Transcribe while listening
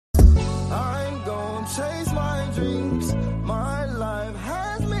chase my dreams. My life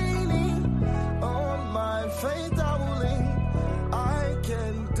has meaning. On my faith I will lean. I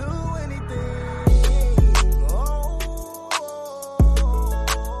can do anything. Oh,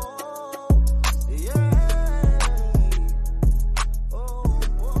 yeah. Oh.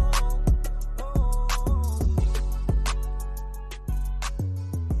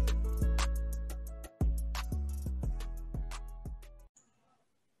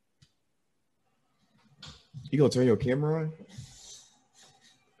 You gonna turn your camera on?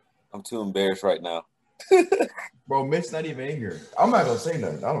 I'm too embarrassed right now. Bro, Mitch's not even in here. I'm not gonna say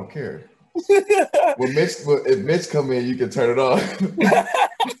nothing. I don't care. If Mitch come in, you can turn it on.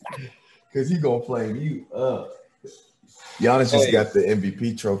 Because he gonna flame you up. Giannis just got the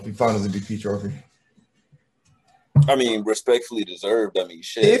MVP trophy, Finals MVP trophy. I mean, respectfully deserved. I mean,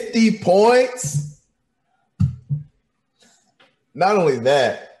 shit. 50 points. Not only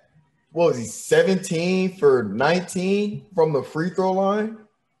that, what was he, 17 for 19 from the free throw line?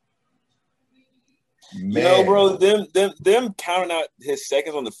 Man. You know, bro, them counting out his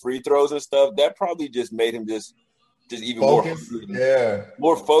seconds on the free throws and stuff, that probably just made him just even focus,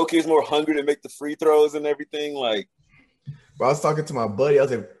 more focused, more hungry to make the free throws and everything. Like, but I was talking to my buddy. I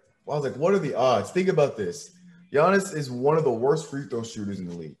was like, what are the odds? Think about this. Giannis is one of the worst free throw shooters in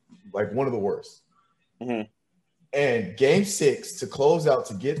the league, like one of the worst. Mm-hmm. And game 6 to close out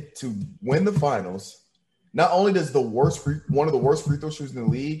to win the finals. Not only does one of the worst free throw shooters in the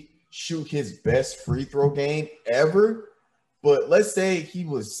league shoot his best free throw game ever, but let's say he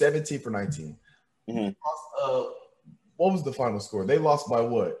was 17 for 19. Mm-hmm. What was the final score? They lost by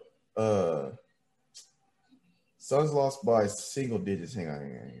what? Suns lost by single digits. Hang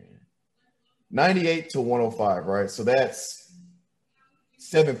on. 98 to 105, right? So that's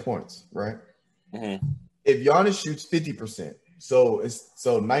 7 points, right? Mm-hmm. If Giannis shoots 50%,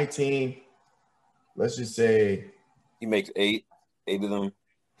 so 19, let's just say he makes eight of them.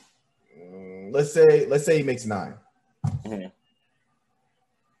 Let's say he makes 9. Mm-hmm.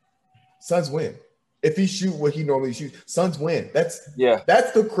 Suns win. If he shoot what he normally shoots, Suns win. That's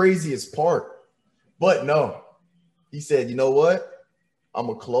the craziest part. But no, he said, you know what? I'm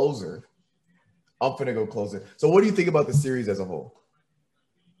a closer. I'm finna go close it. So what do you think about the series as a whole?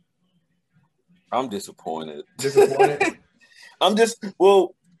 I'm disappointed. Disappointed? I'm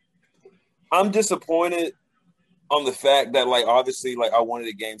disappointed on the fact that, like, obviously, like, I wanted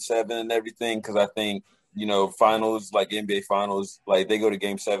a game 7 and everything because I think, you know, finals, like NBA finals, like, they go to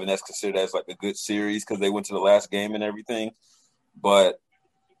game 7, that's considered as, like, a good series because they went to the last game and everything. But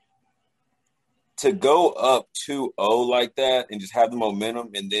to go up 2-0 like that and just have the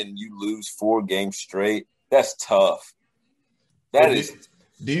momentum and then you lose 4 games straight, that's tough. That is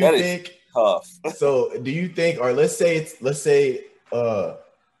tough. So do you think, or let's say,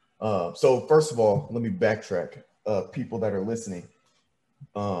 so first of all, let me backtrack. People that are listening,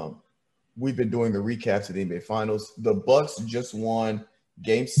 we've been doing the recaps of the NBA Finals. The Bucks just won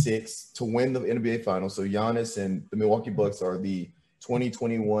Game 6 to win the NBA Finals. So Giannis and the Milwaukee Bucks are the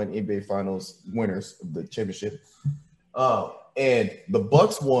 2021 NBA Finals winners of the championship. And the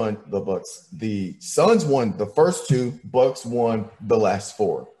Bucks won. The Suns won the first 2. Bucks won the last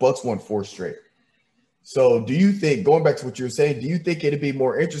 4. Bucks won 4 straight. So do you think, going back to what you were saying, do you think it'd be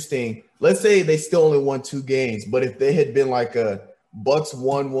more interesting? Let's say they still only won 2 games, but if they had been like a Bucks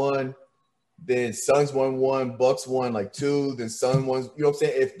won 1, then Suns won 1, Bucks won like 2, then Suns won, you know what I'm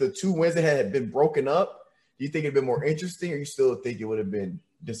saying? If the 2 wins that had been broken up, do you think it'd been more interesting, or you still think it would have been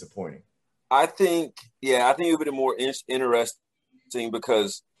disappointing? I think it would have been more interesting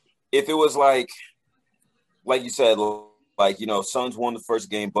because if it was like you said, like, you know, Suns won the first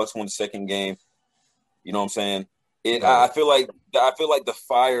game, Bucks won the second game. You know what I'm saying? I feel like the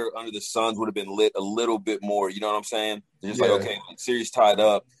fire under the Suns would have been lit a little bit more. You know what I'm saying? It's just like, okay, series tied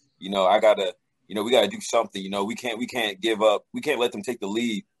up. You know, we got to do something. You know, we can't give up. We can't let them take the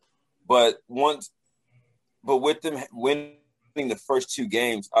lead. But with them winning the first 2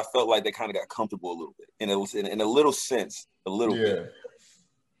 games, I felt like they kind of got comfortable a little bit in a little sense, a little bit.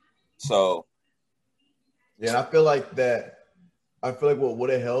 So, and I feel like what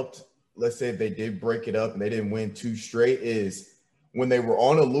would have helped, let's say if they did break it up and they didn't win 2 straight, is when they were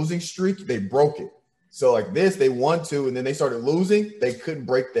on a losing streak, they broke it. So like this, they won 2 and then they started losing. They couldn't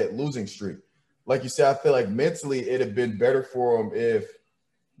break that losing streak. Like you said, I feel like mentally it'd have been better for them if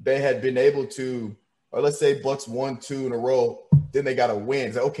they had been able to, or let's say Bucks won 2 in a row, then they got to win.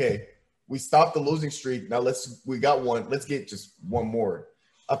 It's like, okay, we stopped the losing streak. Now we got 1. Let's get just 1 more.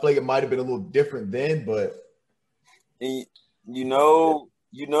 I feel like it might have been a little different then, but you know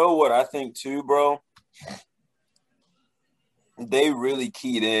what I think too, bro? They really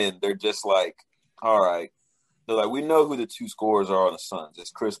keyed in. They're just like, all right. So like we know who the two scorers are on the Suns.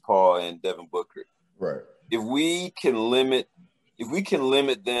 It's Chris Paul and Devin Booker. Right. If we can limit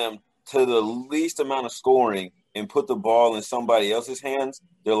them to the least amount of scoring and put the ball in somebody else's hands,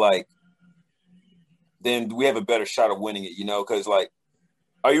 they're like, then we have a better shot of winning it, because like,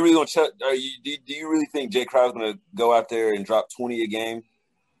 are you really going to do you really think Jay Crowder's going to go out there and drop 20 a game?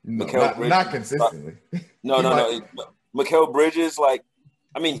 No, not consistently. No. Mikal Bridges, like,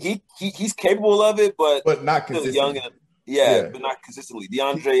 I mean, he's capable of it, but not consistently. But not consistently.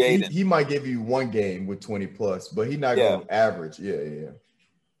 DeAndre Ayton. He might give you one game with 20 plus, but he's not going to average. Yeah.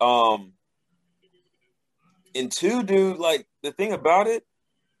 And two, dude, like the thing about it,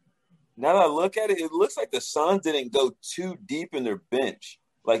 now that I look at it, it looks like the Suns didn't go too deep in their bench.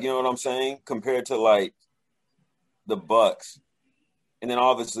 Like, you know what I'm saying? Compared to like the Bucks. And then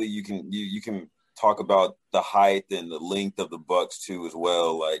obviously you can talk about the height and the length of the Bucks too as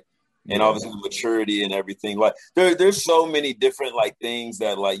well. Like, and obviously the maturity and everything. Like there's so many different like things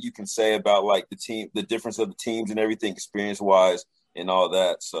that like you can say about like the team, the difference of the teams and everything experience wise and all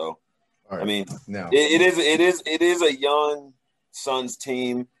that. So I mean, it is a young Suns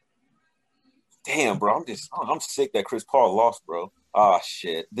team. Damn, bro, I'm sick that Chris Paul lost, bro. Ah,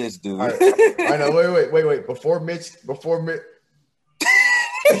 shit, this dude. I know. Wait. Before Mitch.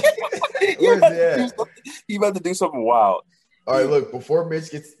 He about to do something wild. All right, look. Before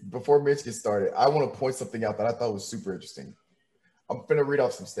Mitch gets started, I want to point something out that I thought was super interesting. I'm gonna read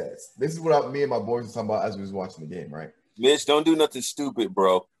off some stats. This is what me and my boys were talking about as we was watching the game, right? Mitch, don't do nothing stupid,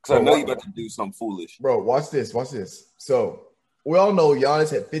 bro. Because I know you about to do something foolish. Bro, watch this. So we all know Giannis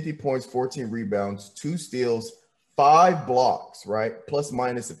had 50 points, 14 rebounds, 2 steals, 5 blocks, right? Plus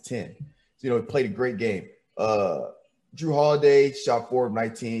minus of 10. So, he played a great game. Drew Holiday shot 4 of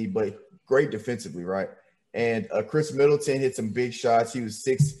 19, but great defensively, right? And Chris Middleton hit some big shots. He was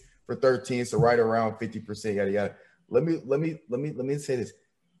 6 for 13, so right around 50%, yada yada. Let me say this.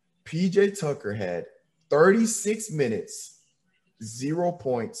 PJ Tucker had 36 minutes, 0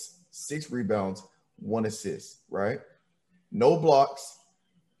 points, 6 rebounds, 1 assist, right? No blocks.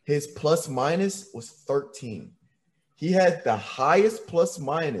 His plus minus was 13. He had the highest plus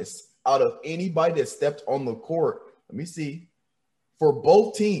minus out of anybody that stepped on the court. Let me see. For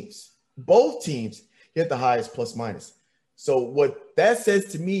both teams, he had the highest plus minus. So what that says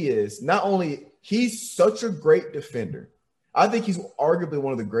to me is not only he's such a great defender, I think he's arguably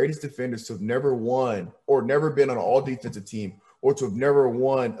one of the greatest defenders to have never won or never been on an all-defensive team or to have never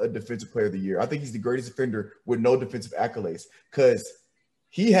won a Defensive Player of the Year. I think he's the greatest defender with no defensive accolades because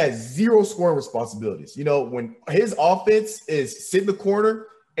he has 0 scoring responsibilities. When his offense is sit in the corner,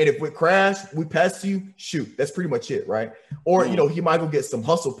 and if we crash, we pass to you, shoot. That's pretty much it, right? Or, he might go get some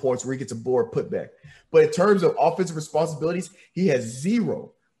hustle points where he gets a board putback. But in terms of offensive responsibilities, he has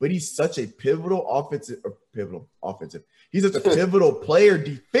 0. But he's such a pivotal offensive. He's such a pivotal player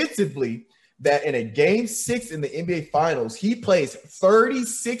defensively that in a game 6 in the NBA Finals, he plays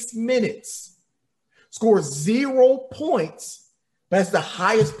 36 minutes, scores 0 points, but has the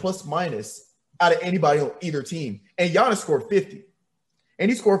highest plus minus out of anybody on either team. And Giannis scored 50. And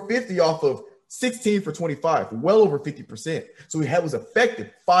he scored 50 off of 16 for 25, well over 50%. So he was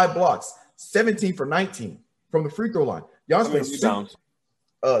effective, 5 blocks, 17 for 19 from the free throw line. Giannis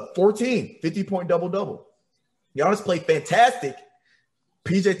played 14, 50-point double-double. Giannis played fantastic.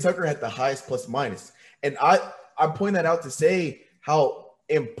 PJ Tucker had the highest plus minus. And I point that out to say how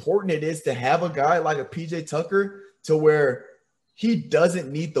important it is to have a guy like a PJ Tucker to where he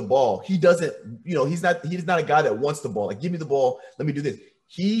doesn't need the ball. He doesn't, he's not a guy that wants the ball. Like, give me the ball. Let me do this.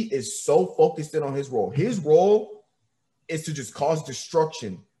 He is so focused in on his role. His role is to just cause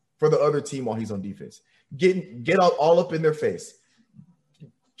destruction for the other team while he's on defense. Get all up in their face.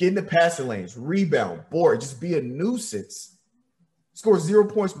 Get in the passing lanes, rebound, board, just be a nuisance. Score 0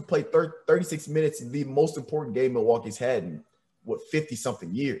 points, but play 36 minutes in the most important game Milwaukee's had in,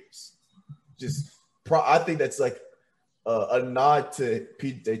 50-something years. I think that's like a nod to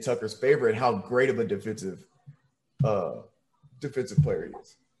PJ Tucker's favor and how great of a defensive player he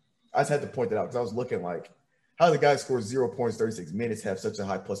is. I just had to point that out because I was looking like, how the guy scores 0 points, 36 minutes, have such a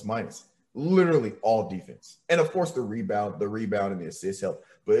high plus minus? Literally all defense. And of course the rebound and the assist help.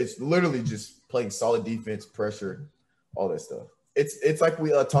 But it's literally just playing solid defense, pressure, all that stuff. It's like we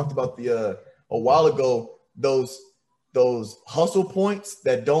talked about a while ago, those hustle points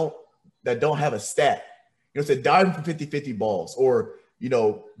that don't have a stat. It's a diving for 50-50 balls or,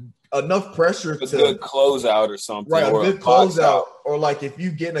 enough pressure to good closeout or something. Right, or a good closeout. Or like if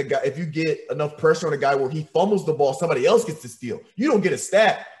you get enough pressure on a guy where he fumbles the ball, somebody else gets the steal. You don't get a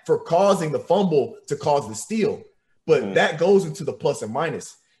stat for causing the fumble to cause the steal. But that goes into the plus and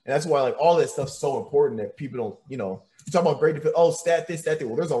minus. And that's why like all that stuff's so important that people don't, you talk about great defense. Oh, stat this, stat that.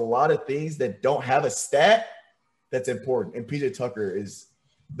 Well, there's a lot of things that don't have a stat that's important. And PJ Tucker is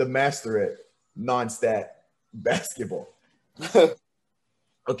the master at non-stat basketball.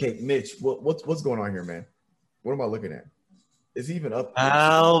 Okay, Mitch, what's going on here, man? What am I looking at? Is he even up?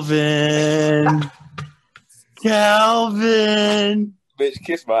 Calvin. Calvin. Bitch,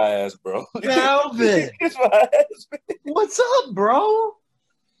 kiss my ass, bro. Calvin. Kiss my ass. What's up, bro?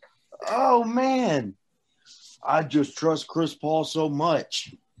 Oh, man. I just trust Chris Paul so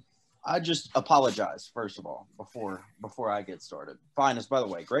much. I just apologize, first of all, before I get started. Finest, by the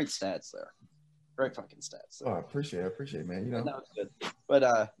way, great stats there. Great fucking stats. Oh, I appreciate it, man. That was good.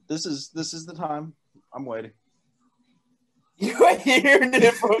 But this is the time. I'm waiting. You ain't hearing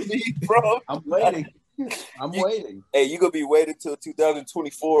it from me, bro. I'm waiting. I'm waiting. Hey, you gonna be waiting till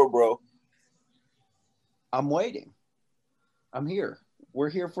 2024, bro. I'm waiting. I'm here. We're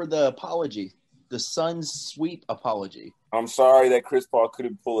here for the apology. The Suns sweep apology. I'm sorry that Chris Paul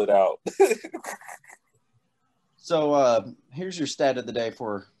couldn't pull it out. So here's your stat of the day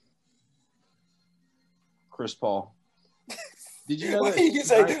for Chris Paul. Did you know why that? you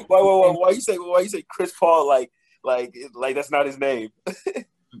say why you say Chris Paul like that's not his name?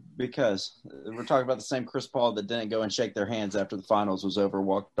 Because we're talking about the same Chris Paul that didn't go and shake their hands after the finals was over,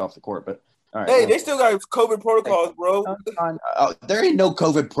 walked off the court. But all right, hey, they still got COVID protocols, bro. There ain't no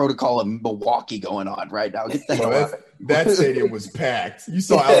COVID protocol in Milwaukee going on right now. Get the hell out. That stadium was packed. You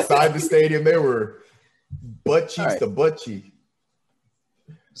saw outside the stadium, they were butt cheeks to butt cheek.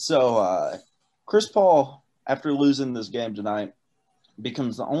 So Chris Paul, after losing this game tonight,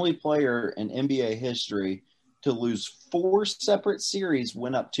 becomes the only player in NBA history to lose 4 separate series,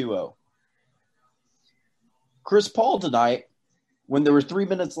 win up 2-0. Chris Paul tonight, when there were 3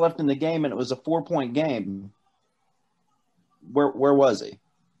 minutes left in the game and it was a 4-point game, where was he?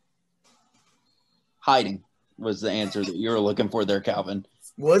 Hiding was the answer that you were looking for there, Calvin.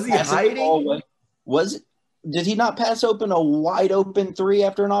 Was he hiding? Did he not pass open a wide open 3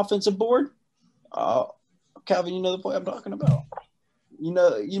 after an offensive board? Calvin, you know the play I'm talking about. You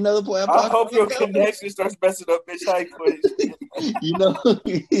know the play I'm talking about. I hope your connection starts messing up, bitch. How you know,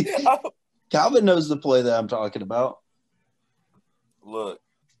 Calvin knows the play that I'm talking about. Look,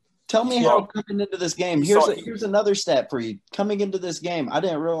 tell me how coming into this game. Here's another stat for you. Coming into this game, I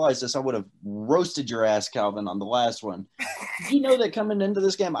didn't realize this. I would have roasted your ass, Calvin, on the last one. Did you know that coming into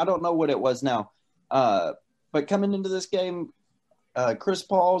this game? I don't know what it was now, but coming into this game, Chris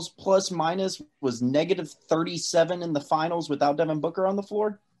Paul's plus minus was -37 in the finals without Devin Booker on the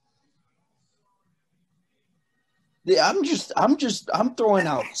floor. I'm throwing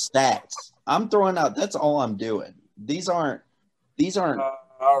out stats. That's all I'm doing. These aren't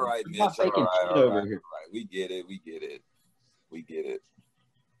all right, Mitch. All right. Here. We get it.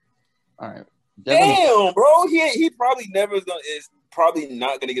 All right. Damn, bro. He probably is probably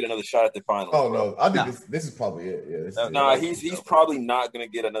not going to get another shot at the finals. Oh no, I think this is probably it. Yeah, he's probably not going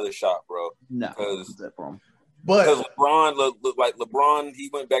to get another shot, bro. No, because LeBron, LeBron, he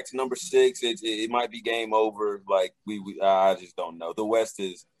went back to number 6. It might be game over. Like I just don't know. The West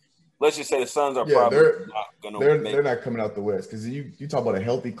is. Let's just say the Suns are probably not going to. They're not coming out the West because you talk about a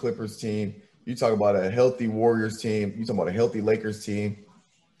healthy Clippers team, you talk about a healthy Warriors team, you talk about a healthy Lakers team,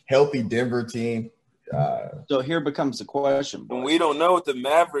 healthy Denver team. So here becomes the question. And we don't know what the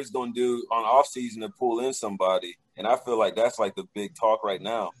Mavericks going to do on offseason to pull in somebody, and I feel like that's like the big talk right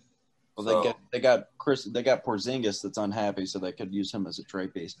now. Well, they got Porzingis that's unhappy, so they could use him as a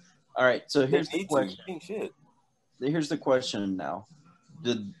trade piece. All right, so here's the question. Here's the question now.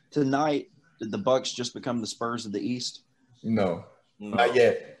 Did the Bucks just become the Spurs of the East? No. Not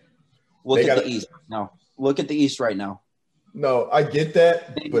yet. Look at the East now. Look at the East right now. No, I get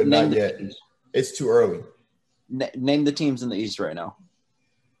that, but not yet. It's too early. Name the teams in the East right now.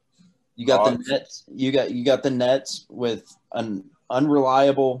 You got the Nets. You got the Nets with an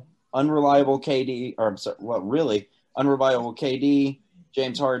unreliable KD, or I'm sorry, well, really unreliable KD,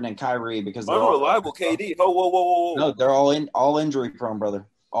 James Harden, and Kyrie because they're unreliable KD. Oh, whoa! No, they're all injury prone, brother.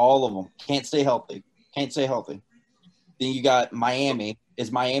 All of them can't stay healthy. Then you got Miami.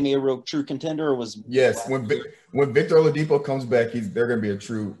 Is Miami a real true contender, or was yes? When Victor Oladipo comes back, they're going to be a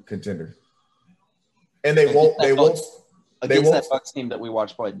true contender. And they won't against that Bucks team that we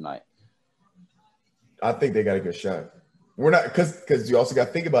watched play tonight. I think they got a good shot. We're not because you also got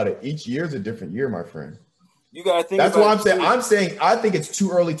to think about it. Each year is a different year, my friend. You got to think. That's what I'm saying. I'm saying I think it's too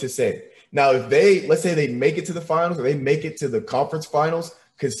early to say. Now, if let's say they make it to the finals or they make it to the conference finals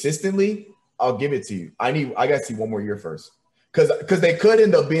consistently, I'll give it to you. I got to see one more year first because they could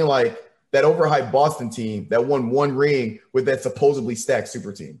end up being like that overhyped Boston team that won one ring with that supposedly stacked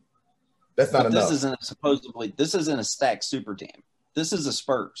super team. That's not enough. This isn't a stacked super team. This is a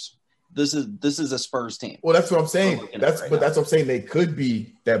Spurs. This is a Spurs team. Well, that's what I'm saying. That's what I'm saying. They could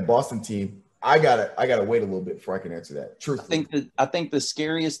be that Boston team. I gotta wait a little bit before I can answer that. Truthfully. I think the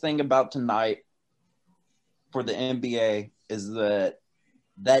scariest thing about tonight for the NBA is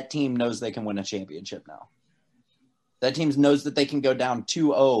that team knows they can win a championship now. That team knows that they can go down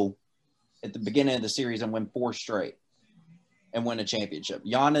 2-0 at the beginning of the series and win 4 straight and win a championship.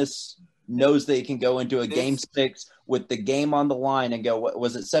 Giannis knows they can go into a game 6 with the game on the line and go, what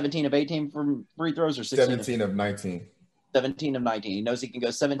was it, 17 of 18 from free throws or 16 17 of 19? 17 of 19. He knows he can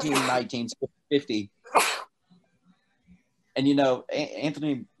go 17 of 19, 50. And,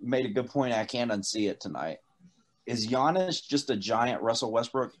 Anthony made a good point. I can't unsee it tonight. Is Giannis just a giant Russell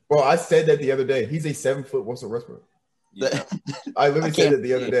Westbrook? Well, I said that the other day. He's a 7-foot Russell Westbrook. Yeah. I literally said it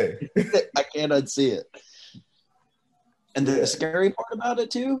the other day. I can't unsee it. And the scary part about it,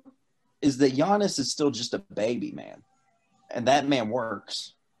 too, is that Giannis is still just a baby, man. And that man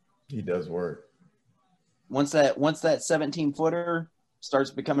works. He does work. Once that 17-footer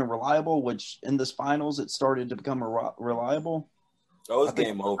starts becoming reliable, which in this finals it started to become reliable. Oh, it's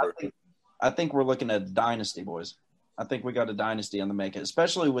game over. I think we're looking at a dynasty, boys. I think we got a dynasty on the making,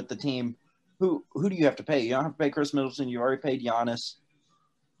 especially with the team. Who do you have to pay? You don't have to pay Chris Middleton. You already paid Giannis.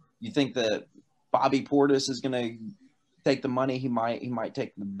 You think that Bobby Portis is going to take the money? He might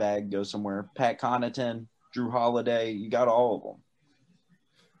take the bag, go somewhere. Pat Connaughton, Drew Holiday, you got all of them.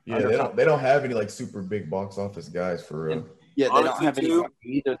 Yeah, they don't have any like super big box office guys for real. Yeah, they don't have anybody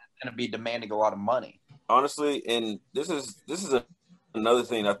either that's going to be demanding a lot of money. Honestly, and this is another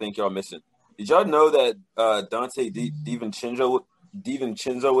thing I think y'all missing. Did y'all know that Dante DiVincenzo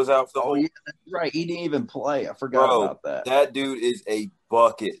was out for the whole? Yeah, that's right. He didn't even play. I forgot about that. That dude is a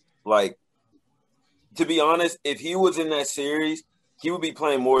bucket. Like, to be honest, if he was in that series, he would be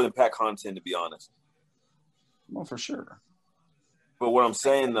playing more than Pat Connaughton, to be honest. Well, for sure. But what I'm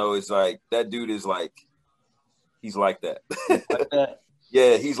saying, though, is like that dude is like – he's like that. Like that?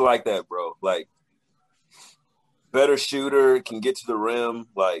 Yeah, he's like that, bro. Like, better shooter, can get to the rim.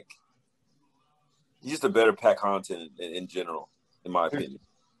 Like, he's just a better Pat Connaughton in general, in my opinion.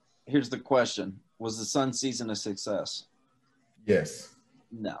 Here's the question. Was the Sun season a success? Yes.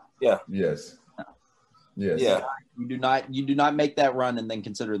 No. Yeah. Yes. No. Yes. Yeah. You do not make that run and then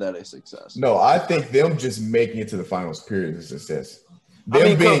consider that a success. No, I think them just making it to the finals period is a success.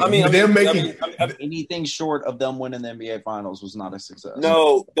 Anything short of them winning the NBA Finals was not a success.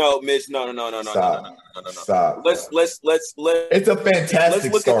 No, Mitch, no. Stop. Let's. It's a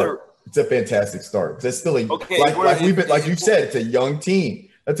fantastic start. It's a fantastic start. It's still like you said, it's a young team.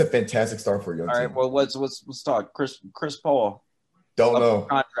 That's a fantastic start for a young team. All right, well, let's talk. Chris Paul. Don't know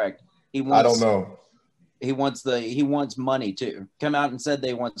contract. I don't know. He wants money too. Come out and said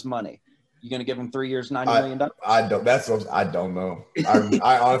they wants money. You going to give him 3 years, $90 million? I don't. I don't know.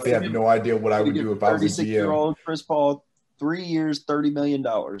 I honestly have no idea what I would do if I was a GM. 36-year-old Chris Paul, 3 years, $30 million.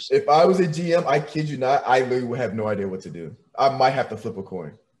 If I was a GM, I kid you not, I literally would have no idea what to do. I might have to flip a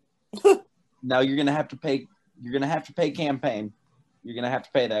coin. Now you're going to have to pay. You're going to have to pay campaign. You're going to have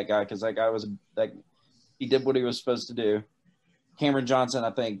to pay that guy because that guy he did what he was supposed to do. Cameron Johnson,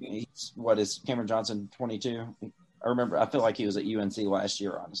 I think is Cameron Johnson 22? I feel like he was at UNC last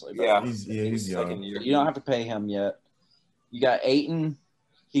year, honestly. But yeah, he's young. You don't have to pay him yet. You got Ayton.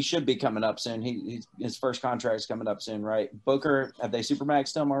 He should be coming up soon. His first contract's coming up soon, right? Booker, have they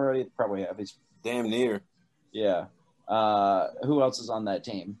supermaxed him already? Probably have. He's damn near. Yeah. Who else is on that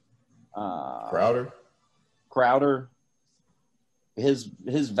team? Crowder. His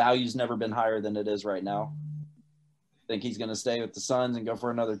value's never been higher than it is right now. Think he's going to stay with the Suns and go for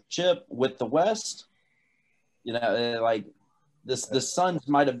another chip with the West? Like the Suns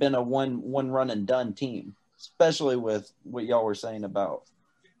might have been a one run and done team, especially with what y'all were saying about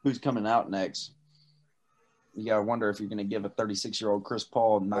who's coming out next. You got to wonder if you're going to give a 36-year-old Chris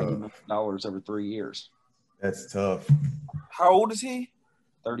Paul $90 million over 3 years. That's tough. How old is he?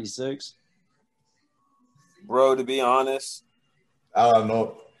 36. Bro, to be honest, I don't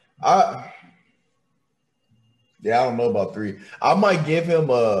know. I don't know about 3. I might give him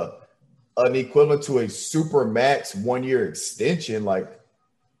an equivalent to a super max 1 year extension, like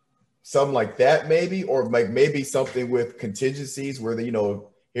something like that, maybe, or like maybe something with contingencies where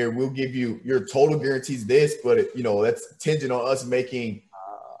here we'll give you your total guarantees this, but that's contingent on us making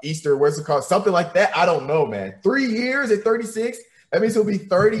Easter, what's it called? Something like that. I don't know, man. 3 years at 36. That means he'll be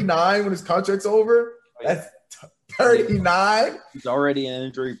 39 when his contract's over. That's 39. He's already an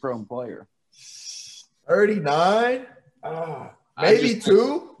injury-prone player. 39. I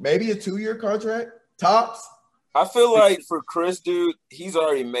maybe a 2-year contract tops. I feel like for Chris, dude, he's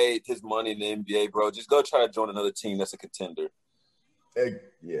already made his money in the NBA, bro. Just go try to join another team that's a contender.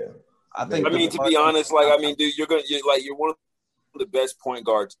 Yeah, I think. I mean, to be honest, like, I mean, dude, you're one of the best point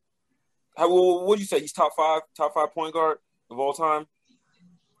guards. What would you say? He's top five point guard of all time,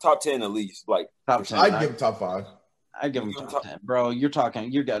 top 10 at least. Like top 10. I'd give him top 5. I'd give him top 10, bro. You got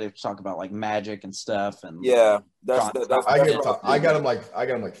to talk about like Magic and stuff, and yeah, I got him like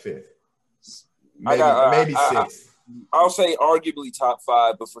 5th. Maybe 6th. I'll say arguably top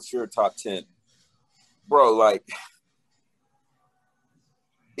 5, but for sure top 10. Bro, like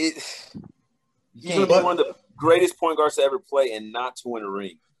he's gonna be one of the greatest point guards to ever play and not to win a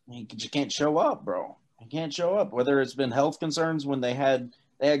ring. You can't show up, bro. You can't show up. Whether it's been health concerns when they had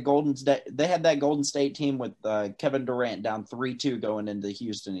that Golden State team with Kevin Durant down 3-2 going into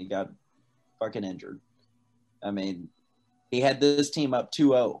Houston. He got fucking injured. I mean, he had this team up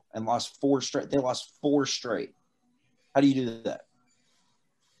 2-0 and lost 4 straight. They lost 4 straight. How do you do that?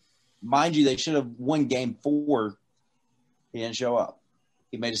 Mind you, they should have won game 4. He didn't show up.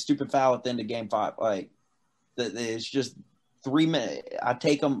 He made a stupid foul at the end of game 5. Like, it's just 3 minutes. I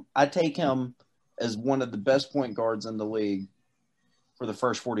take him as one of the best point guards in the league for the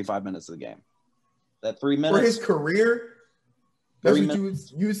first 45 minutes of the game. That 3 minutes for his career. That's what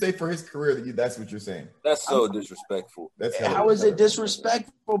you would say for his career. That's what you're saying. That's so disrespectful. How is it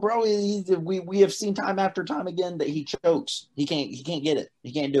disrespectful, bro? We have seen time after time again that he chokes. He can't get it.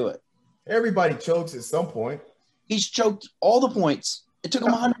 He can't do it. Everybody chokes at some point. He's choked all the points. It took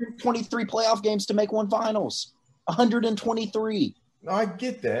him 123 playoff games to make one finals. 123. No, I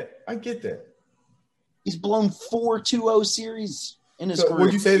get that. He's blown 4 2-0 series in his career.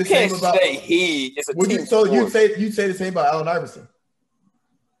 Would you say the same about? It's a team you'd say the same about Allen Iverson?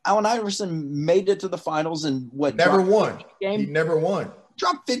 Allen Iverson made it to the finals and never won. He never won.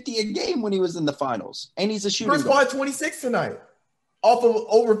 Dropped 50 a game when he was in the finals, and he's a shooting. Chris Paul had 26 tonight, off of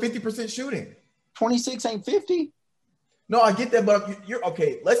over 50% shooting. 26 ain't 50. No, I get that, but you're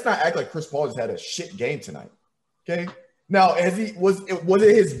okay. Let's not act like Chris Paul just had a shit game tonight. Okay. Now, was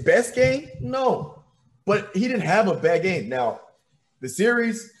it his best game? No, but he didn't have a bad game. Now, the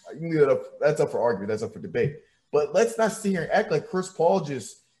series, that's up for argument. That's up for debate. But let's not sit here and act like Chris Paul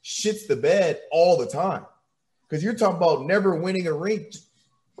just shits the bed all the time. Because you're talking about never winning a ring.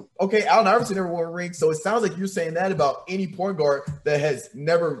 Okay, Allen Iverson never won a ring, so it sounds like you're saying that about any point guard that has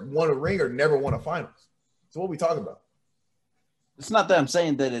never won a ring or never won a finals. So what are we talking about? It's not that I'm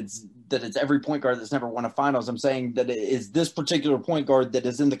saying that it's every point guard that's never won a finals. I'm saying that it is this particular point guard that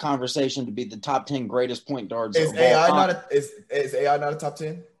is in the conversation to be the top 10 greatest point guards. Is AI not a top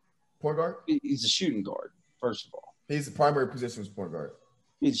 10 point guard? He's a shooting guard, first of all. He's the primary position as point guard.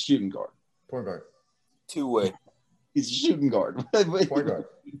 He's a shooting guard. Point guard. Two-way. He's a shooting guard. Point guard.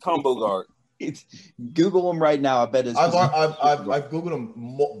 Combo guard. Google him right now. I bet it's. I've Googled him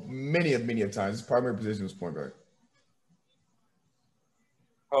many of times. His primary position was point guard.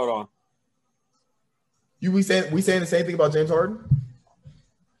 Hold on. We saying the same thing about James Harden?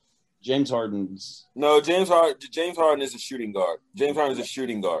 James Harden's James Harden is a shooting guard. James Harden is a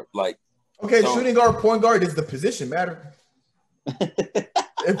shooting guard. Like, okay, shooting guard, point guard, does the position matter?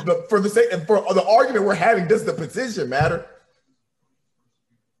 For the argument we're having, does the position matter?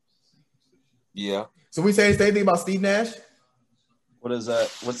 Yeah. So we saying the same thing about Steve Nash? What is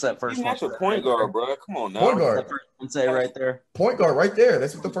that? What's that first one? That's a point guard, bro. Come on now. Point guard. Say right there. Point guard, right there.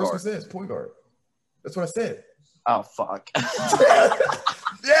 That's what the first one says. Point guard. That's what I said. Oh fuck.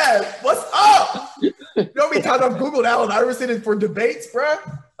 Yeah. What's up? You know how many times I've Googled Allen Iverson for debates, bro?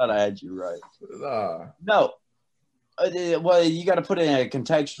 Thought I had you right. No. Well, you got to put it in a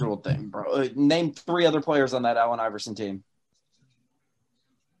contextual thing, bro. Name 3 other players on that Allen Iverson team.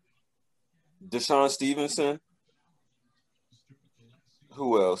 Deshaun Stevenson.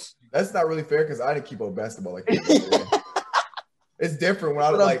 Who else? That's not really fair because I didn't keep up basketball like that. It's different when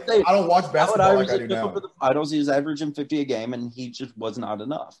I don't watch basketball like I do now. For the finals, he was averaging 50 a game, and he just was not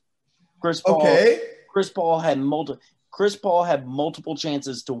enough. Chris Paul had multiple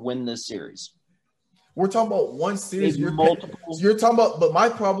chances to win this series. We're talking about one series. You're talking about, but my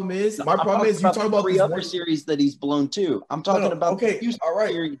problem is you're talking about 3 other series that he's blown too. I'm talking about the Houston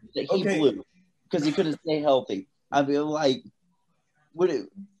series that he blew because he couldn't stay healthy. I feel like,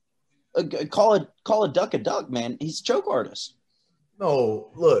 call a duck a duck, man. He's a choke artist. No,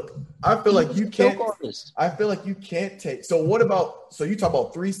 look, I feel like you can't. I feel like you can't take. So what about? So you talk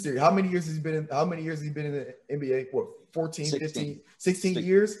about 3 series. How many years has he been in the NBA? What, 14, 15, 16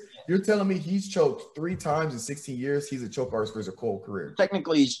 years? You're telling me he's choked 3 times in 16 years. He's a choke artist for his whole career.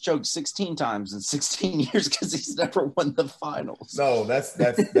 Technically, he's choked 16 times in 16 years because he's never won the finals. No, that's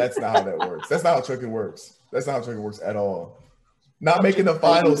not how that works. That's not how choking works. That's not how choking works at all. Not making the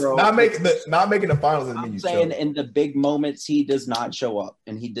finals. Not making the finals doesn't mean I'm you saying choke. in the big moments, he does not show up,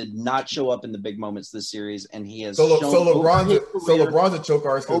 and he did not show up in the big moments this series, and he has. So shown LeBron's a choke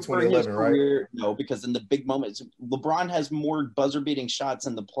artist for over 2011, right? career, no, because in the big moments, LeBron has more buzzer-beating shots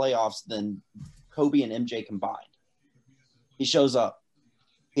in the playoffs than Kobe and MJ combined. He shows up.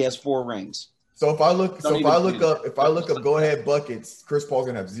 He has 4 rings. So if I look up go ahead buckets, Chris Paul's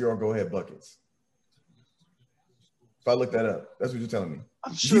gonna have 0 go ahead buckets. If I look that up, that's what you're telling me.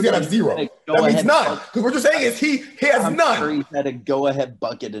 I'm sure He's gonna have 0. That means none. Because what you're saying is he has I'm none. sure he's had a go-ahead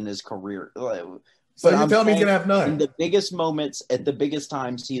bucket in his career. So you're telling me he's gonna have none. In the biggest moments, at the biggest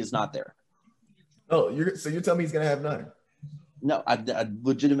times, he is not there. Oh, you're telling me he's gonna have none. No, I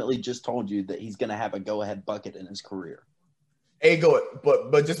legitimately just told you that he's going to have a go-ahead bucket in his career.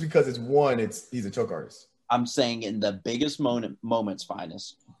 But just because it's 1, he's a choke artist. I'm saying in the biggest moments,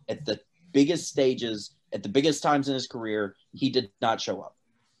 Finest, at the biggest stages, at the biggest times in his career, he did not show up.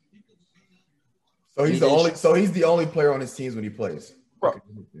 So he's the only player on his teams when he plays. Bro,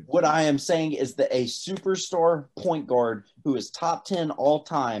 what I am saying is that a superstar point guard who is top 10 all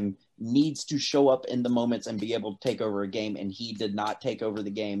time needs to show up in the moments and be able to take over a game, and he did not take over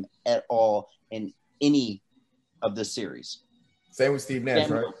the game at all in any of the series. Same with Steve Nash,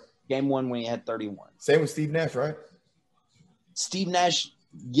 right? Game 1 when he had 31. Same with Steve Nash, right? Steve Nash,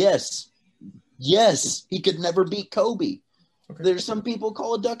 yes, he could never beat Kobe. Okay. There's some people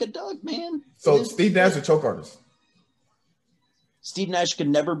call a duck, man. So Steve Nash is a choke artist. Steve Nash could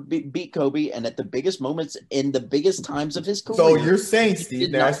never beat Kobe, and at the biggest moments, in the biggest times of his career. So you're saying Steve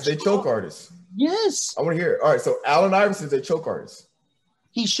Nash is a choke artist? Yes. I want to hear it. All right, so Allen Iverson is a choke artist.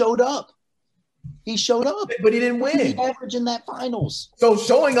 He showed up. But he didn't win. He averaged in that finals. So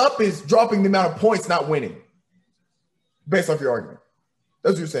showing up is dropping the amount of points, not winning. Based off your argument.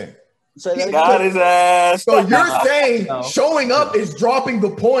 That's what you're saying. So he got his ass. So you're saying showing up is dropping the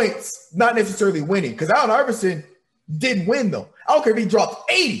points, not necessarily winning. Because Allen Iverson didn't win, though. I don't care if he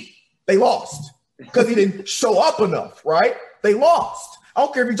dropped 80. They lost. Because he didn't show up enough, right? They lost. I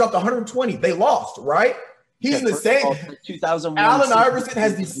don't care if he dropped 120. They lost, right? He's the same. Allen Iverson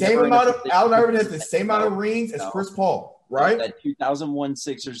has the same amount of rings as Chris Paul, right? That 2001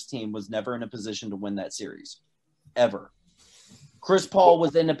 Sixers team was never in a position to win that series, ever. Chris Paul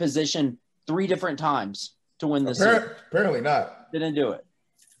was in a position 3 different times to win the series. Apparently not. Didn't do it.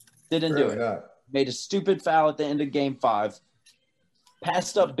 Not. Made a stupid foul at the end of Game 5.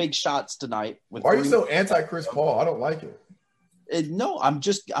 Passed up big shots tonight. Why are you so anti-Chris Paul? I don't like it. No, I'm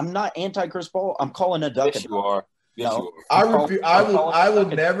not anti-Chris Paul. I'm calling a duck. Yes, you are. Yes, no, you are. I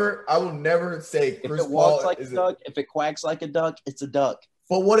will never say Chris Paul walks like a duck. If it quacks like a duck, it's a duck.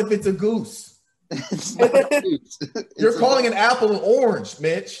 But what if it's a goose? It's not a goose. You're calling an apple an orange,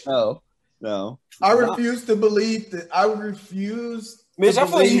 Mitch. No. I refuse to believe that. I refuse. Mitch, I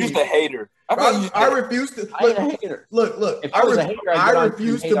feel like you're just a hater. I refuse to. I ain't a hater. Look. I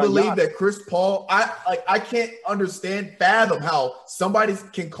refuse to believe that Chris Paul. I can't fathom how somebody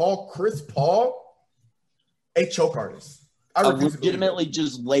can call Chris Paul a choke artist. I legitimately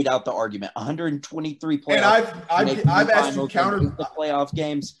just laid out the argument. 123 playoffs. And I've asked you counter the playoff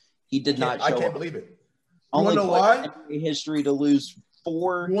games. He did not show up. I can't believe it. You want to know why? History to lose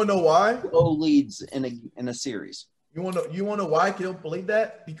 4 You want to know why? low leads in a series. You want to know why I can't believe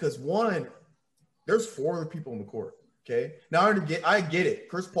that? Because one, there's 4 other people on the court. Okay, now I get it.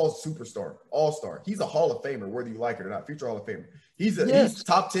 Chris Paul's superstar, all-star. He's a Hall of Famer, whether you like it or not. Future Hall of Famer. He's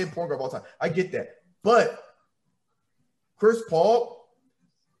top 10 point guard of all time. I get that, but Chris Paul,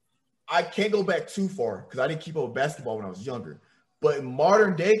 I can't go back too far because I didn't keep up with basketball when I was younger. But in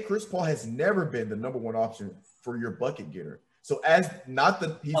modern day, Chris Paul has never been the number 1 option for your bucket getter. So he's not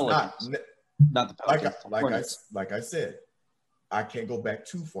the like I said, I can't go back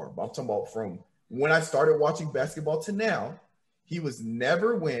too far. But I'm talking about from when I started watching basketball to now, he was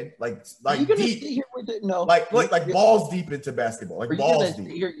never like deep. Like balls deep into basketball. Like balls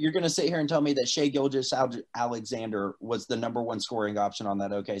deep. You're gonna sit here and tell me that Shai Gilgeous-Alexander was the number 1 scoring option on that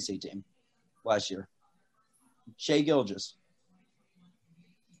OKC team last year. Shai Gilgeous.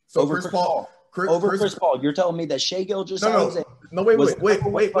 So Chris Paul. Chris Paul. You're telling me that Shai Gilgeous-Alexander. No, wait.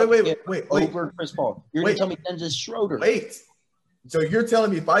 Over Chris Paul. You're going to tell me Dennis Schroeder. Wait. So you're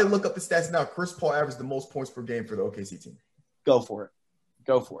telling me if I look up the stats now, Chris Paul averaged the most points per game for the OKC team. Go for it.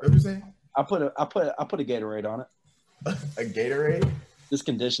 What you saying? I put a Gatorade on it. A Gatorade? This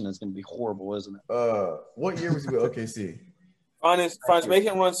condition is going to be horrible, isn't it? What year was he with OKC? Honest, make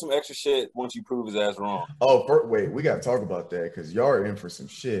him run some extra shit once you prove his ass wrong. Oh, wait, we gotta talk about that because y'all are in for some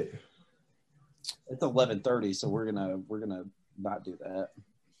shit. It's 11:30, so we're gonna not do that.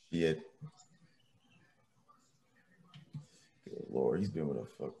 Shit. Good Lord, he's been with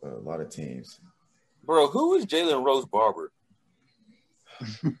a lot of teams. Bro, who is Jalen Rose Barber?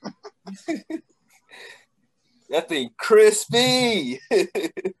 That thing crispy.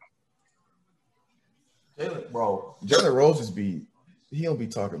 Jalen Rose he don't be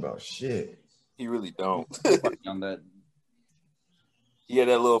talking about shit. He really don't. On that. He had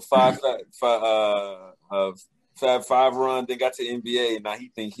that little Fab Five run, then got to NBA, and now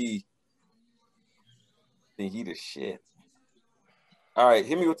he think he the shit. All right,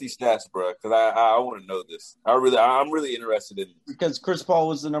 hit me with these stats, bro, because I want to know this. I'm really interested in this. Because Chris Paul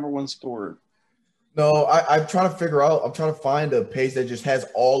was the number one scorer. No, I'm trying to figure out. I'm trying to find a page that just has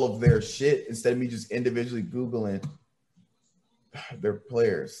all of their shit instead of me just individually Googling their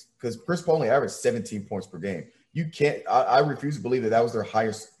players. Because Chris Paul only averaged 17 points per game. You can't. I refuse to believe that was their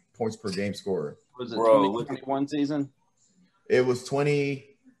highest points per game scorer. Was it 2021 season? It was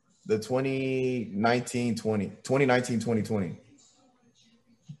 2019-20.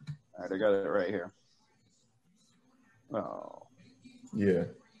 All right, I got it right here. Oh. Yeah.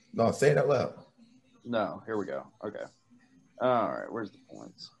 No, say it out loud. No, here we go. Okay. All right, where's the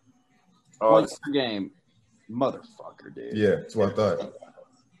points? Points per game. Motherfucker, dude. Yeah, that's what I thought.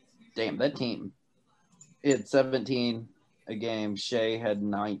 Damn, that team. It had 17 a game. Shea had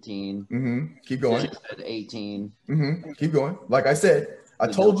 19. Mm-hmm. Keep going. Shea had 18. Mm-hmm. Keep going. Like I said, I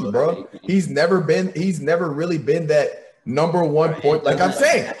told you, bro. He's never really been that number one point. Like I'm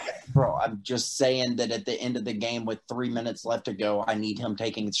saying. Bro, I'm just saying that at the end of the game with 3 minutes left to go, I need him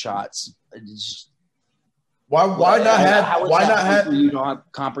taking shots. Why not have you don't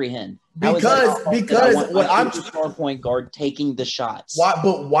comprehend? Because when I'm star point guard taking the shots.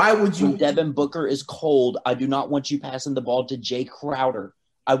 Why would you? When Devin Booker is cold, I do not want you passing the ball to Jay Crowder.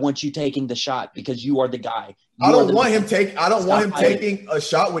 I want you taking the shot because you are the guy. I don't want him taking a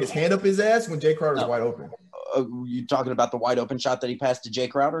shot with his hand up his ass when Jay Crowder's wide open. You talking about the wide open shot that he passed to Jay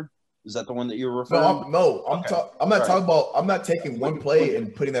Crowder? Is that the one that you're referring? I'm not talking about. I'm not taking one play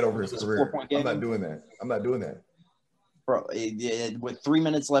and putting that over his career. I'm not doing that. Bro, with 3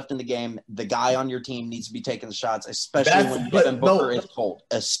 minutes left in the game, the guy on your team needs to be taking the shots, especially when Devin Booker is cold.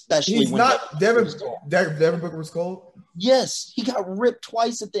 Devin Booker was cold. Yes, he got ripped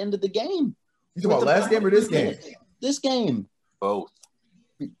twice at the end of the game. You talking about last game or this game? This game. Both.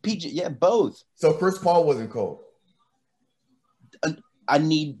 Both. So Chris Paul wasn't cold. I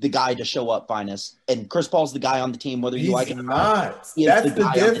need the guy to show up, Finest. And Chris Paul's the guy on the team, whether you like it or not. That's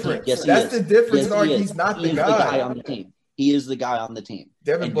the difference. That's the difference. He's not the guy on the team. He is the guy on the team.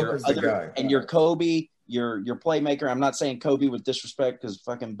 Devin Booker's the guy. And you're Kobe, your playmaker. I'm not saying Kobe with disrespect because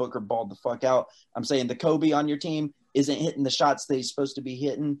fucking Booker balled the fuck out. I'm saying the Kobe on your team isn't hitting the shots that he's supposed to be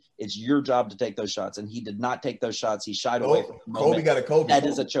hitting. It's your job to take those shots. And he did not take those shots. He shied away from the moment. Kobe got a Kobe. That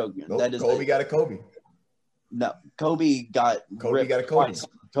is a choke. Kobe got a Kobe. No, Kobe got ripped twice.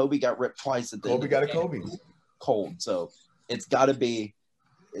 Kobe got ripped twice at the Kobe got a Kobe. Cold. So it's got to be.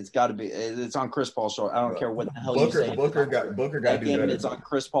 It's on Chris Paul's shoulder. I don't care what the hell you say. Booker got to do better. It's on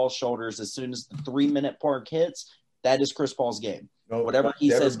Chris Paul's shoulders. As soon as the 3 minute mark hits, that is Chris Paul's game. No, whatever he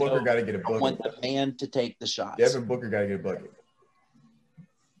Devin says, Booker got to get a bucket. I want the man to take the shots. Devin Booker got to get a bucket.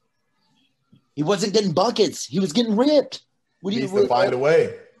 He wasn't getting buckets. He was getting ripped. He needs to find a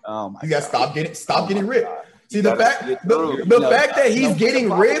way. Oh my! You got to stop getting ripped. See the fact that he's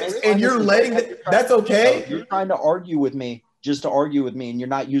getting ripped and you're letting that's okay. You're trying to argue with me just to argue with me, and you're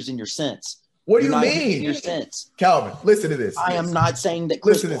not using your sense. What do you mean? Your sense, Calvin. Listen to this. I am not saying that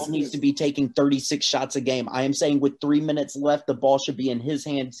Chris Paul needs to be taking 36 shots a game. I am saying with 3 minutes left, the ball should be in his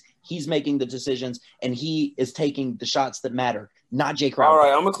hands. He's making the decisions, and he is taking the shots that matter. Not Jay Crowder. All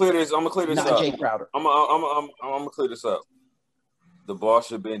right, I'm gonna clear this. Not up. Jay Crowder. I'm gonna clear this up. The ball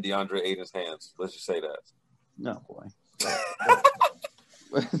should be in DeAndre Ayton's hands. Let's just say that. No, boy.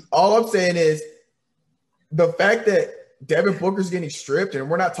 All I'm saying is the fact that Devin Booker's getting stripped, and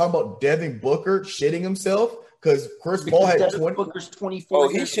we're not talking about Devin Booker shitting himself because Chris Paul had Devin Booker's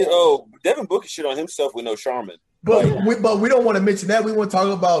 24. Devin Booker shit on himself with no Charmin. But we don't want to mention that. We want to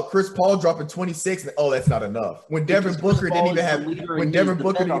talk about Chris Paul dropping 26. And, that's not enough. When Devin Booker didn't even have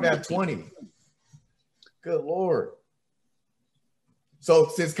 20. Good Lord. So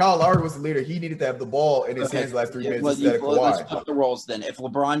since Kyle Lowry was the leader, he needed to have the ball in his hands the last 3 minutes instead of Kawhi. Let's put the roles then. If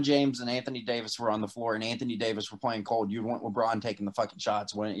LeBron James and Anthony Davis were on the floor and Anthony Davis were playing cold, you'd want LeBron taking the fucking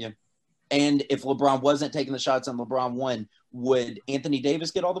shots, wouldn't you? And if LeBron wasn't taking the shots and LeBron won, would Anthony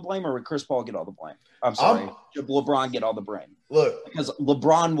Davis get all the blame or would Chris Paul get all the blame? I'm sorry. Should LeBron get all the blame? Look. Because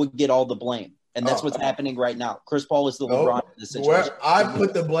LeBron would get all the blame. And that's what's happening right now. Chris Paul is the LeBron in this situation. I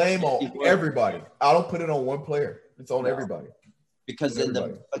put the blame on everybody. I don't put it on one player. It's on everybody. Because in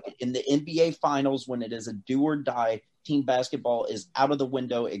the NBA Finals, when it is a do or die, team basketball is out of the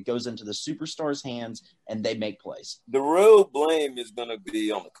window. It goes into the superstars' hands, and they make plays. The real blame is going to be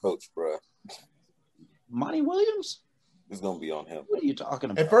on the coach, bro. Monty Williams? It's going to be on him. What are you talking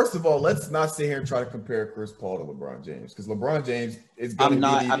about? And first of all, let's not sit here and try to compare Chris Paul to LeBron James because LeBron James is going to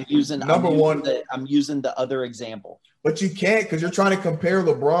be I'm using the other example. But you can't because you're trying to compare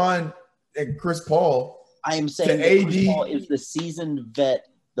LeBron and Chris Paul. I am saying that Chris Paul is the seasoned vet,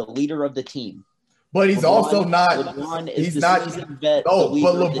 the leader of the team. But he's also not. He's not. No,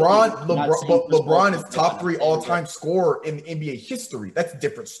 but LeBron is top 3 all-time scorer in NBA history. That's a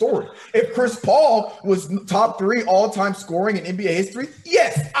different story. If Chris Paul was top 3 all-time scoring in NBA history,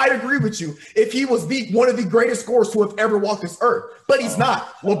 yes, I'd agree with you. If he was one of the greatest scorers to have ever walked this earth, but he's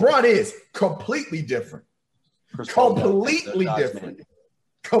not. LeBron is completely different. Completely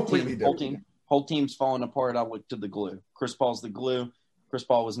different. Whole team's falling apart. I look to the glue. Chris Paul's the glue. Chris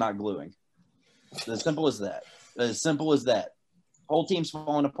Paul was not gluing. As simple as that. As simple as that. Whole team's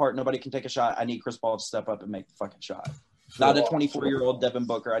falling apart. Nobody can take a shot. I need Chris Paul to step up and make the fucking shot. Not a 24-year-old Devin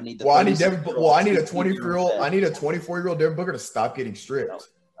Booker. I need I need a 24-year-old. I need a 24-year-old Devin Booker to stop getting stripped.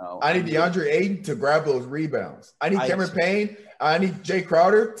 I need DeAndre Ayton to grab those rebounds. I need Cameron Payne. I need Jay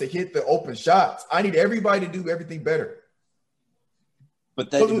Crowder to hit the open shots. I need everybody to do everything better. But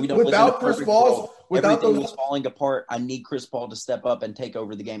we don't. Without Chris Paul, everything was falling apart. I need Chris Paul to step up and take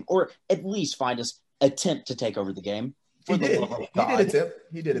over the game, or at least attempt to take over the game. He did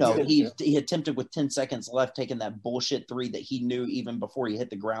attempt. He attempted with 10 seconds left, taking that bullshit 3 that he knew even before he hit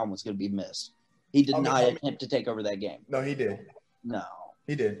the ground was going to be missed. He did not attempt to take over that game. No, he did. No,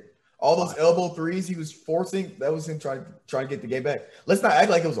 he did. All those elbow threes he was forcing, that was him trying to get the game back. Let's not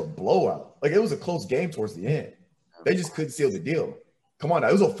act like it was a blowout. Like it was a close game towards the end. They just couldn't seal the deal. Come on,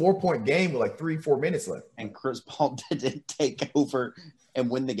 it was a 4-point game with like 3-4 minutes left. And Chris Paul didn't take over and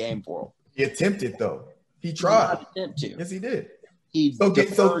win the game for him. He attempted though. He tried. He did too. Yes, he did. So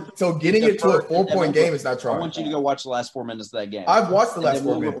getting it to a 4-point game is not trying. I want you to go watch the last 4 minutes of that game. I've watched the last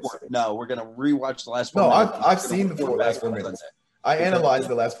 4 minutes. No, we're gonna rewatch the last 4 minutes. No, I've seen the last 4 minutes. I analyzed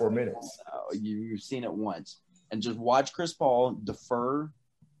the last 4 minutes. You've seen it once. And just watch Chris Paul defer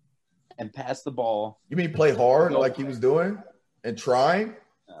and pass the ball. You mean play hard like he was doing? And trying.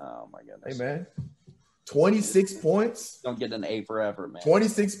 Oh my goodness. Hey man, 26 points. Don't get an A for effort, man.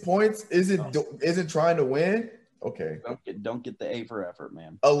 26 points isn't trying to win. Okay. Don't get the A for effort,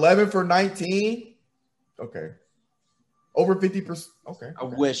 man. 11 for 19. Okay. Over 50%. Okay.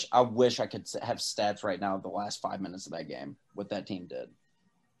 I wish I could have stats right now of the last 5 minutes of that game. What that team did.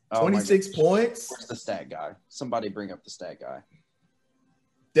 26 points. Where's the stat guy? Somebody bring up the stat guy.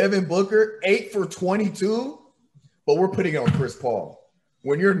 Devin Booker 8 for 22. But we're putting it on Chris Paul.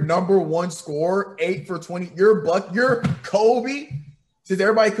 When you're number 1 scorer, 8 for 20, you're Kobe. Since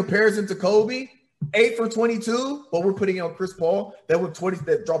everybody compares him to Kobe, 8 for 22, but we're putting it on Chris Paul.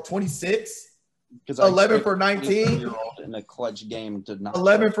 That dropped 26. 11 for 19. In a clutch game to not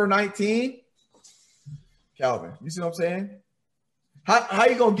 11 for 19. Calvin, you see what I'm saying? How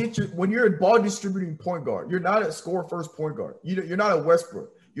you gonna get when you're a ball distributing point guard? You're not a score first point guard. You're not a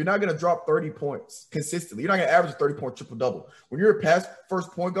Westbrook. You're not going to drop 30 points consistently. You're not going to average a 30-point triple-double. When you're a pass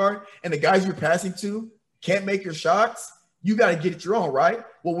first point guard and the guys you're passing to can't make your shots, you got to get it your own, right?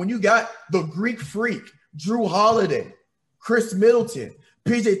 Well, when you got the Greek Freak, Drew Holiday, Chris Middleton,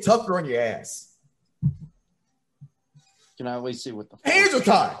 PJ Tucker on your ass. Can I at least see what the hands are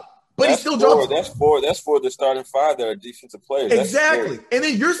tied? But that's he still drops. That's for the starting 5 that are defensive players. Exactly. And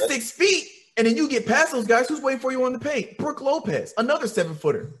then you're 6 feet. And then you get past those guys. Who's waiting for you on the paint? Brook Lopez, another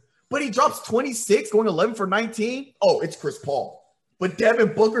 7-footer. But he drops 26, going 11 for 19. Oh, it's Chris Paul. But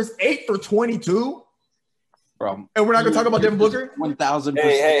Devin Booker's 8 for 22. Bro, and we're not going to talk about Devin Booker? 1,000%.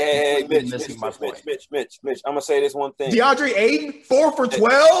 Hey, Mitch, I'm going to say this one thing. DeAndre Ayton, 4 for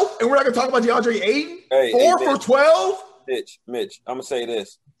 12. And we're not going to talk about DeAndre Ayton? 4 for 12? Mitch, I'm going to say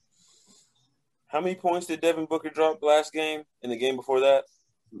this. How many points did Devin Booker drop last game and the game before that?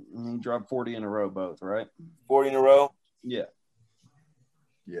 He dropped 40 in a row, both, right? 40 in a row? Yeah.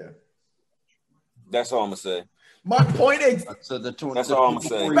 Yeah. That's all I'm going to say. My point is that's all I'm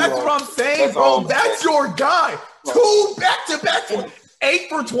saying. That's what I'm saying, bro. That's your guy. 2 back-to-back. 8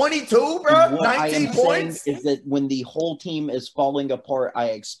 for 22, bro. 19 points. Is that when the whole team is falling apart, I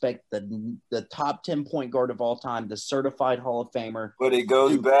expect the top 10 point guard of all time, the certified Hall of Famer, but it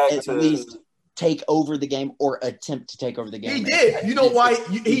goes back at to least take over the game or attempt to take over the game. He did. You know why?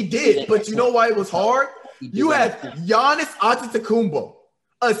 He did. But you know why it was hard? You had Giannis Antetokounmpo,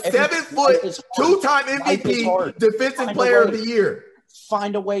 a 7-foot, 2-time MVP, Defensive Player of the Year.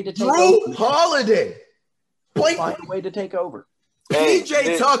 Find a way to take Drew over. Holiday. Find a way to take over.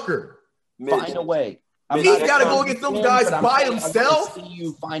 PJ Tucker. Find a way. He's got to go against those guys by himself. I see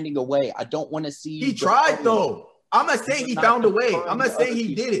you finding a way. I don't want to see you. He tried, though. I'm not saying he found a way. I'm not saying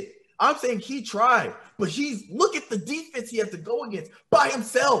he did it. I'm saying he tried. But look at the defense he had to go against by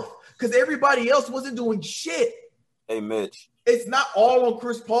himself because everybody else wasn't doing shit. Hey, Mitch. It's not all on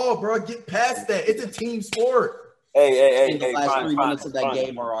Chris Paul, bro. Get past that. It's a team sport. Hey, the last 3 minutes of that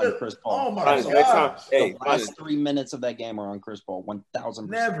game are on Chris Paul. Oh, my God. The last 3 minutes of that game are on Chris Paul. 1,000%.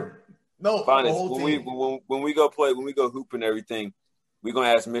 Never. No, when we go play, when we go hoop and everything, we're gonna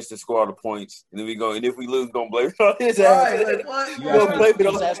ask Mitch to score all the points, and then and if we lose, we're gonna blame it on his ass. Like, what? We're gonna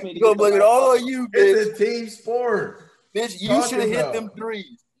blame it all on you, Mitch. It's a team sport. Mitch, you should have hit them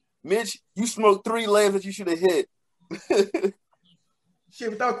threes. Mitch, you smoked 3 layups that you should have hit. Shit,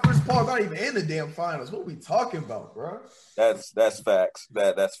 without Chris Paul, not even in the damn finals. What are we talking about, bro? That's facts.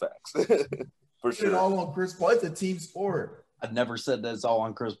 That's facts. For sure. It's all on Chris Paul. It's a team sport. I never said that's all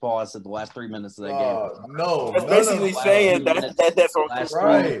on Chris Paul. I said the last 3 minutes of that game. No. That's basically saying that's on Chris Paul.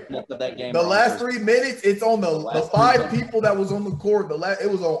 Right. The last 3 minutes, it's on the 5 people that was on the court. It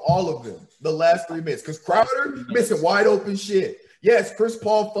was on all of them. The last 3 minutes. Because Crowder missing wide open shit. Yes, Chris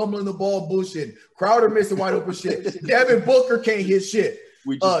Paul fumbling the ball, bullshit. Crowder missing wide open shit. Devin Booker can't hit shit.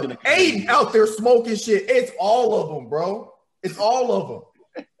 Aiden out there smoking shit. It's all of them, bro. It's all of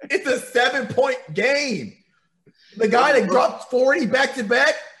them. It's a 7-point game. The guy that dropped 40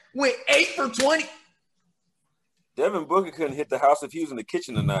 back-to-back went 8 for 20. Devin Booker couldn't hit the house if he was in the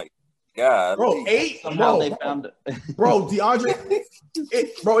kitchen tonight. God. Bro, 8. Somehow they found it. Bro, DeAndre.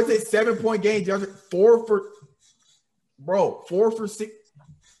 It's a 7-point game. DeAndre, 4 for 6.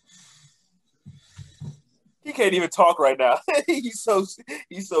 He can't even talk right now. he's so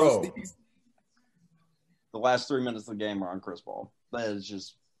The last 3 minutes of the game are on Chris Paul. That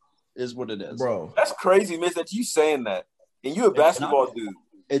is what it is. Bro. That's crazy, Mitch, that you saying that. And you a basketball dude.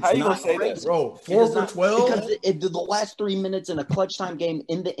 How you gonna say that? Bro, 4 for 12? Because the last 3 minutes in a clutch time game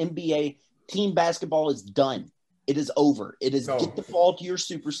in the NBA, team basketball is done. It is over. It is get the ball to your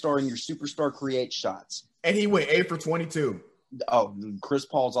superstar and your superstar creates shots. And he went 8 for 22. Oh, Chris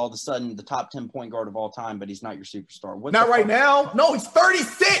Paul's all of a sudden the top 10 point guard of all time, but he's not your superstar. Not right now. No, he's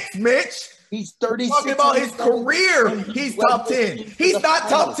 36, Mitch. He's 36. Talking about his career. He's top 10. He's not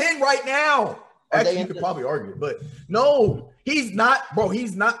top 10 right now. Actually, you could probably argue, but no, he's not, bro.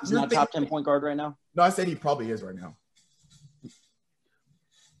 He's not. He's not top 10 point guard right now. No, I said he probably is right now.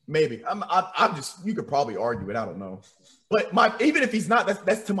 Maybe. I'm just. You could probably argue it. I don't know. But even if he's not,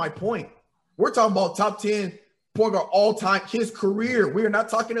 that's to my point. We're talking about top 10 point guard all time, his career. We are not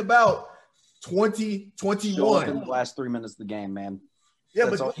talking about 2021. In the last 3 minutes of the game, man. Yeah,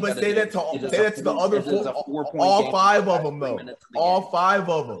 but say that to the other 4 all game. 5 of them though. All 5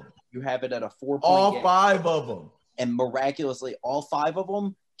 of them. You have it at a 4-point all game. 5 of them. And miraculously, all 5 of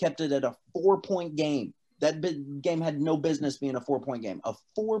them kept it at a 4-point game. That game had no business being a 4-point game. A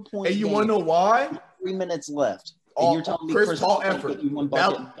 4-point game. And you want to know why? 3 minutes left. And you're telling me Chris Paul effort.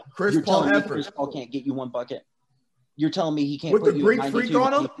 Chris Paul can't get you 1 bucket. You're telling me he can't with put the Greek freak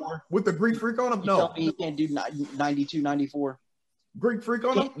on him? With the Greek freak on him? No. You're telling me he can't do 92, 94? Greek freak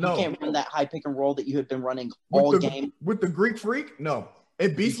on him? No. You can't run that high pick and roll that you have been running all game. With the Greek freak? No.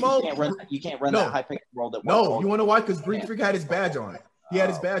 In beast mode? You can't run that high pick and roll that. No, you want to know why? Because Greek freak had his badge on. He had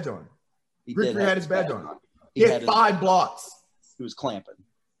his badge on. Greek freak had his badge on. He had 5 blocks. He was clamping.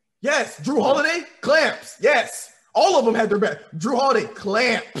 Yes. Drew Holiday, clamps. Yes. All of them had their badge. Drew Holiday,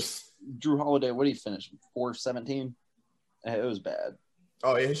 clamps. Drew Holiday, what did he finish? 4-17? It was bad.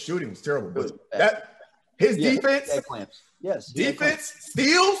 Oh, yeah, his shooting was terrible. But his defense. He had clamps. Yes. Defense,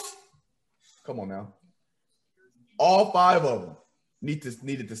 steals. Come on now. All 5 of them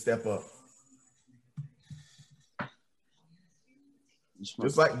needed to step up.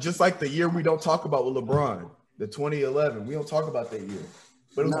 Just like the year we don't talk about with LeBron, the 2011. We don't talk about that year.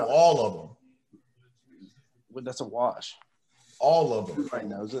 But it was all of them. Well, that's a wash. All of them. Everybody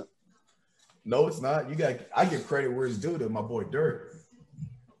knows it. No, it's not. I give credit where it's due to my boy Dirk.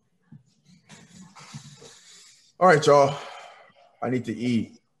 All right, y'all. I need to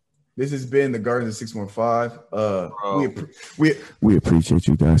eat. This has been the Guardians of 615. We appreciate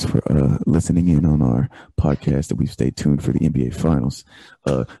you guys for listening in on our podcast, that we've stayed tuned for the NBA Finals.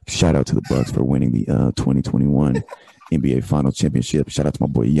 Shout out to the Bucks for winning the 2021 NBA Finals championship. Shout out to my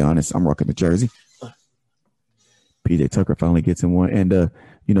boy Giannis. I'm rocking the jersey. PJ Tucker finally gets in one, and we're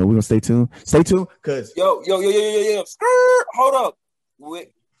gonna stay tuned. Stay tuned, cause yo. Hold up,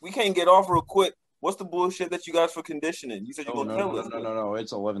 we can't get off real quick. What's the bullshit that you guys for conditioning? You said you're gonna tell us. No.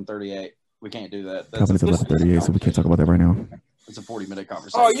 It's 11:38. We can't do that. It's 11:38, so we can't talk about that right now. It's a 40-minute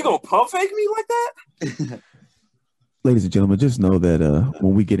conversation. Oh, you gonna pump fake me like that? Ladies and gentlemen, just know that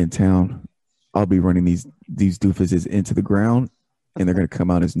when we get in town, I'll be running these doofuses into the ground, and they're gonna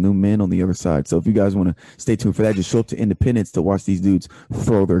come out as new men on the other side. So if you guys want to stay tuned for that, just show up to Independence to watch these dudes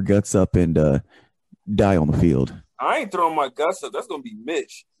throw their guts up and die on the field. I ain't throwing my guts up. That's gonna be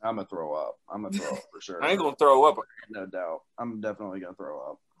Mitch. I'm gonna throw up for sure. I ain't gonna throw up. No doubt. I'm definitely gonna throw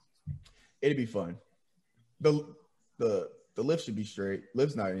up. It'd be fun. The lift should be straight.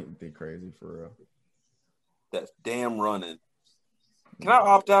 Lift's not anything crazy for real. That's damn running. Can I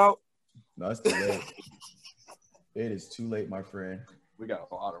opt out? No, it's too late. It is too late, my friend. We got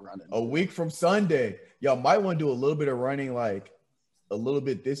a lot of running. A week from Sunday. Y'all might want to do a little bit of running, like a little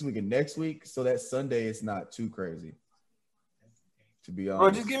bit this week and next week, so that Sunday it's not too crazy. To be honest, bro,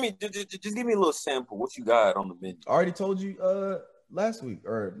 just give me a little sample. What you got on the menu? I already told you last week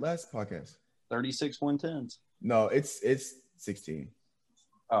or last podcast. 36 110s. No, it's 16.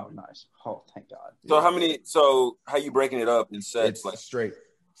 Oh, nice. Oh, thank God. So how many? So how you breaking it up in sets? It's like straight,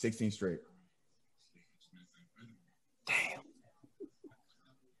 16 straight. Damn.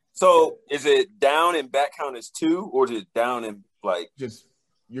 So is it down and back count as 2, or is it down and like just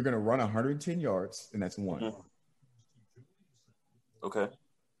you're gonna run 110 yards and that's 1. Mm-hmm. Okay.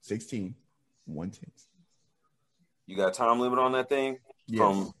 16, 110s. You got a time limit on that thing?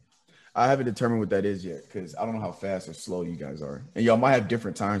 Yes. I haven't determined what that is yet because I don't know how fast or slow you guys are. And y'all might have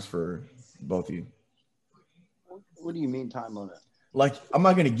different times for both of you. What do you mean time limit? Like, I'm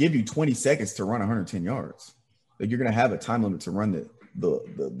not going to give you 20 seconds to run 110 yards. Like, you're going to have a time limit to run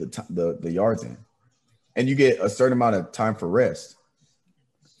the yards in. And you get a certain amount of time for rest.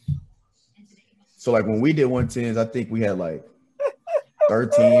 So, like, when we did 110s, I think we had, like,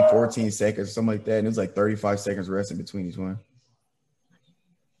 13, 14 seconds, something like that. And it was, like, 35 seconds rest in between each one.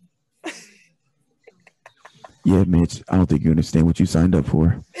 Yeah, Mitch, I don't think you understand what you signed up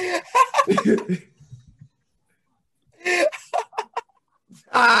for. He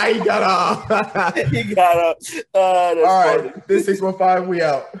got off. He got up. All right, funny. This 615, we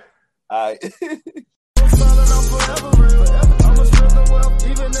out. All right. I'ma strip the wealth,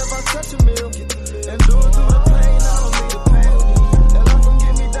 even if I touch a meal. And do it through the pain, I don't need a pain. And life gon'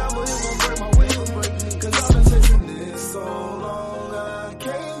 get me down, but it won't break my wings, will break me. Cause I've been chasing this so long, I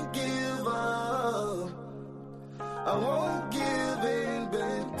can't give up. I won't give in,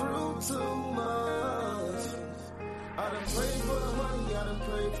 been through too much. I done prayed for the money, I done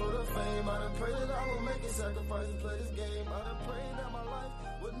prayed for the fame. I done prayed that I will make a sacrifice and play this game. I done prayed that my life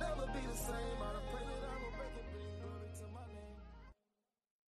would never be the same.